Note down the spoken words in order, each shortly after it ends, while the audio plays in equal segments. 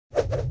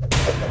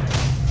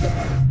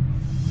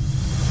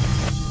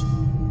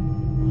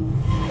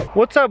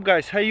What's up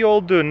guys, how you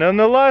all doing? In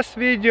the last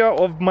video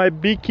of my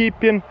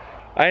beekeeping,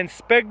 I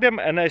inspect them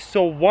and I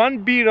saw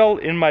one beetle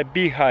in my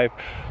beehive.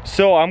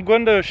 So I'm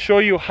going to show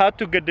you how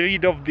to get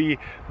rid of the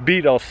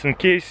beetles in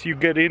case you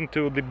get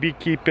into the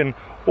beekeeping,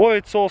 or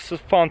it's also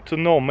fun to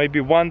know,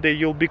 maybe one day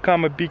you'll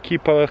become a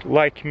beekeeper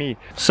like me.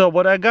 So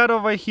what I got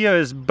over here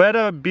is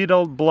Better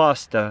Beetle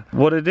Blaster.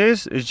 What it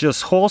is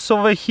just holes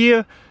over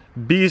here.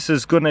 Bees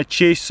is gonna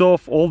chase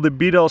off all the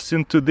beetles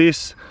into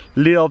these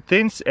little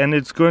things, and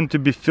it's going to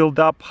be filled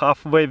up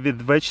halfway with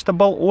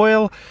vegetable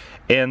oil,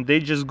 and they're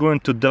just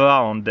going to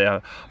drown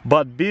there.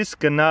 But bees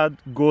cannot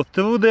go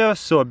through there,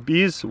 so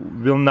bees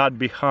will not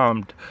be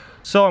harmed.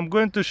 So I'm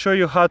going to show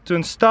you how to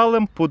install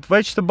them, put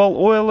vegetable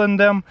oil in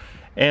them,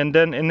 and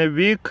then in a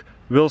week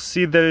we'll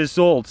see the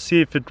results, see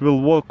if it will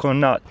work or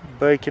not.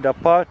 Break it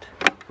apart.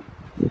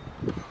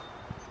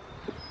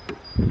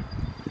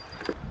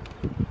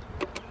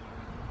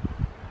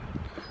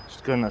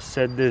 Gonna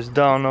set this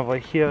down over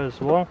here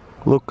as well.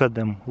 Look at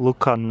them,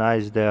 look how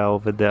nice they are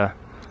over there.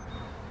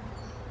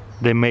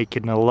 They're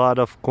making a lot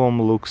of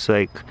comb, looks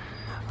like.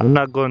 I'm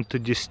not going to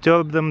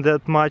disturb them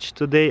that much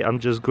today. I'm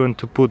just going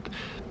to put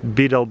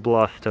beetle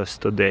blasters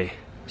today,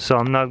 so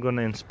I'm not going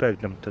to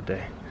inspect them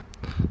today.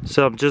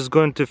 So I'm just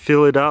going to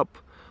fill it up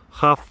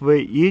halfway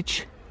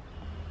each.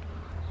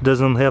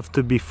 Doesn't have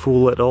to be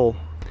full at all.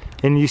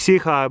 And you see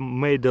how I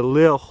made a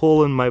little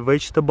hole in my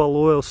vegetable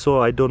oil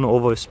so I don't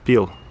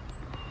overspill.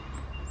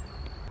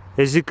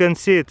 As you can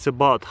see, it's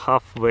about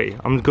halfway.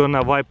 I'm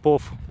gonna wipe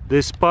off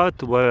this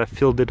part where I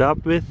filled it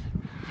up with.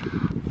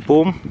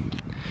 Boom.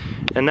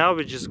 And now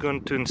we're just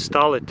going to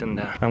install it in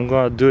there. I'm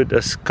gonna do it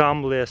as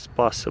calmly as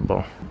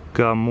possible.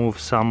 Gotta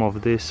move some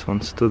of these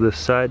ones to the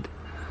side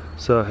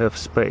so I have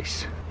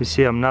space. You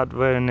see, I'm not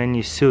wearing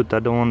any suit. I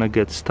don't wanna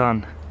get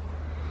stung.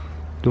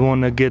 Don't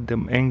wanna get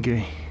them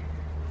angry.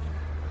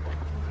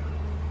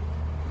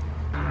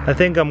 I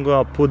think I'm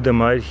gonna put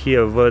them right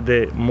here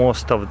where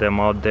most of them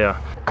out there.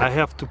 I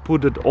have to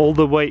put it all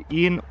the way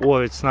in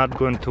or it's not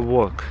going to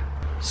work.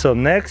 So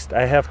next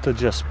I have to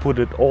just put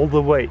it all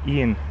the way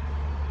in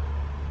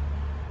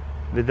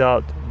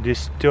without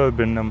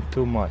disturbing them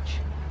too much.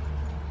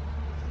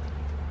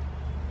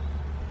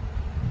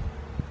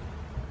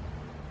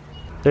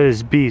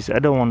 There's bees, I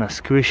don't want to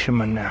squish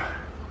them in there.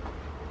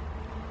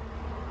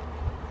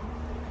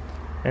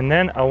 And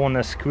then I want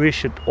to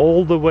squish it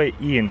all the way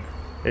in,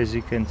 as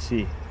you can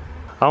see.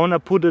 I want to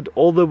put it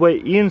all the way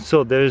in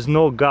so there is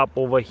no gap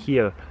over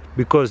here,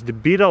 because the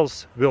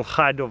beetles will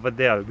hide over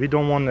there. We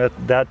don't want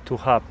that to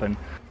happen.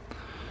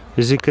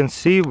 As you can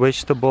see,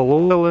 vegetable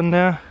oil in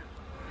there,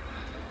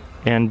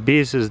 and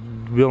bees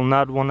will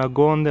not want to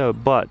go in there,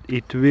 but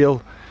it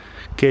will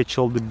catch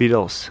all the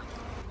beetles.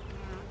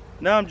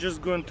 Now I'm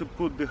just going to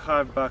put the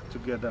hive back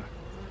together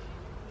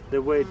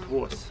the way it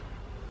was.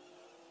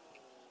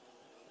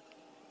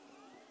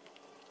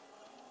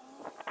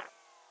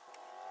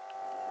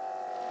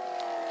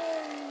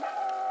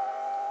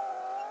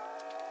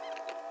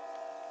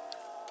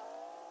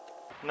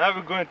 Now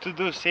we're going to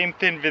do the same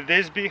thing with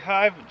this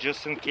beehive,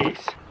 just in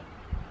case.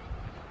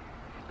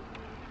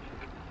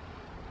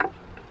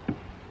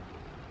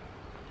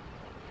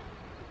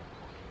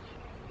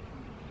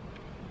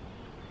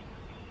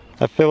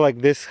 I feel like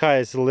this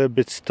hive is a little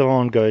bit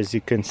stronger, as you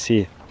can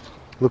see.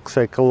 Looks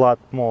like a lot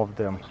more of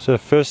them. So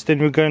first thing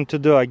we're going to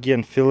do,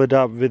 again, fill it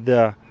up with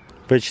the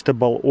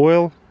vegetable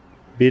oil,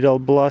 beetle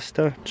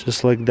blaster,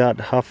 just like that,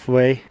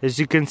 halfway. As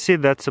you can see,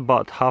 that's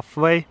about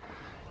halfway.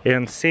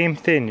 And same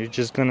thing, you're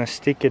just gonna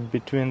stick it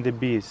between the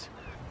bees.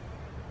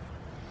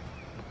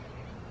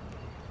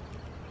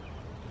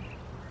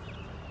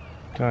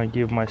 Gonna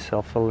give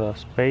myself a little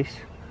space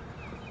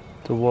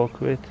to work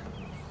with.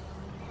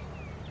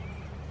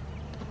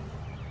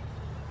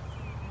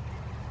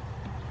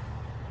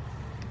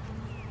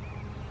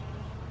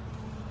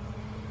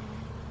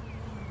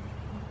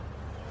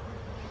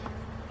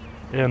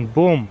 And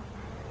boom,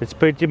 it's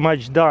pretty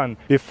much done.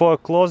 Before I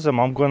close them,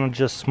 I'm gonna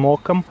just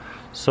smoke them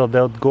so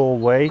they'll go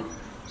away,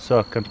 so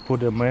I can put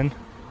them in.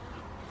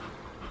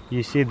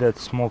 You see that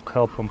smoke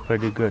help them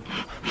pretty good.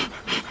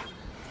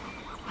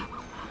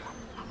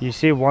 You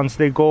see, once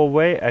they go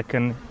away, I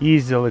can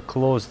easily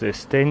close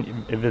this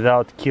thing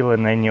without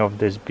killing any of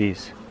these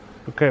bees.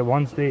 Okay,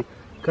 once they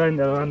kind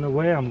of run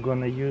away, I'm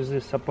gonna use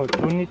this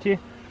opportunity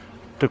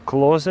to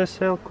close this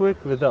real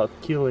quick without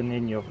killing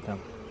any of them.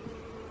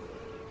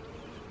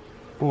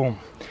 Boom.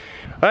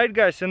 Alright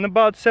guys, in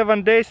about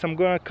 7 days I'm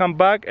gonna come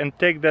back and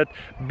take that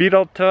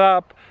beetle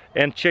trap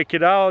and check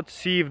it out,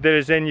 see if there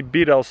is any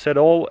beetles at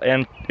all,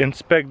 and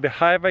inspect the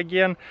hive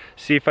again,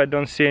 see if I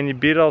don't see any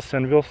beetles,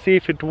 and we'll see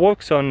if it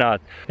works or not.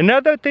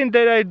 Another thing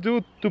that I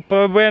do to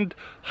prevent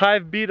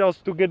hive beetles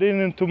to get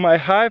into my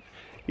hive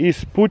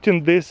is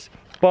putting this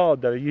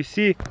powder. You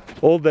see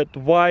all that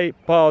white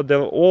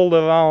powder all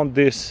around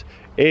this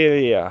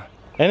area.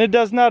 And it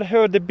does not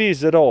hurt the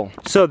bees at all.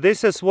 So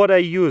this is what I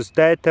use,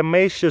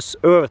 diatomaceous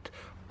earth.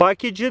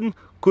 Packaging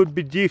could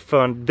be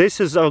different. This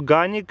is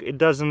organic, it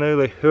doesn't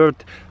really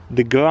hurt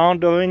the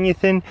ground or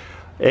anything,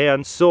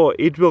 and so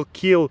it will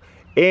kill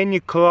any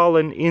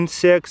crawling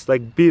insects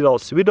like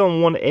beetles. We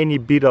don't want any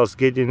beetles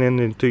getting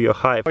into your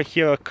hive.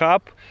 Here a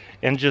cup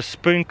and just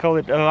sprinkle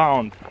it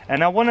around.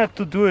 And I wanted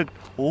to do it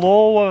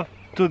lower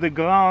to the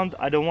ground.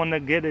 I don't want to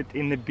get it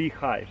in the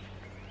beehive,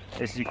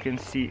 as you can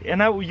see.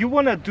 And you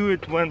want to do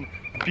it when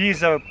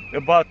bees are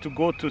about to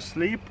go to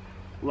sleep,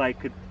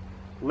 like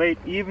late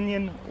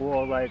evening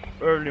or like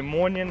early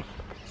morning,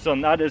 so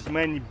not as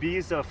many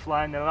bees are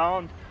flying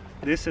around.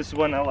 This is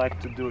when I like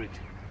to do it.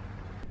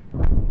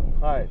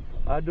 Alright,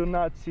 I do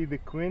not see the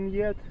queen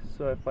yet,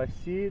 so if I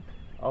see it,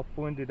 I'll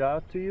point it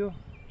out to you.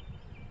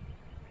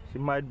 She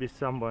might be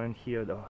somewhere in here though.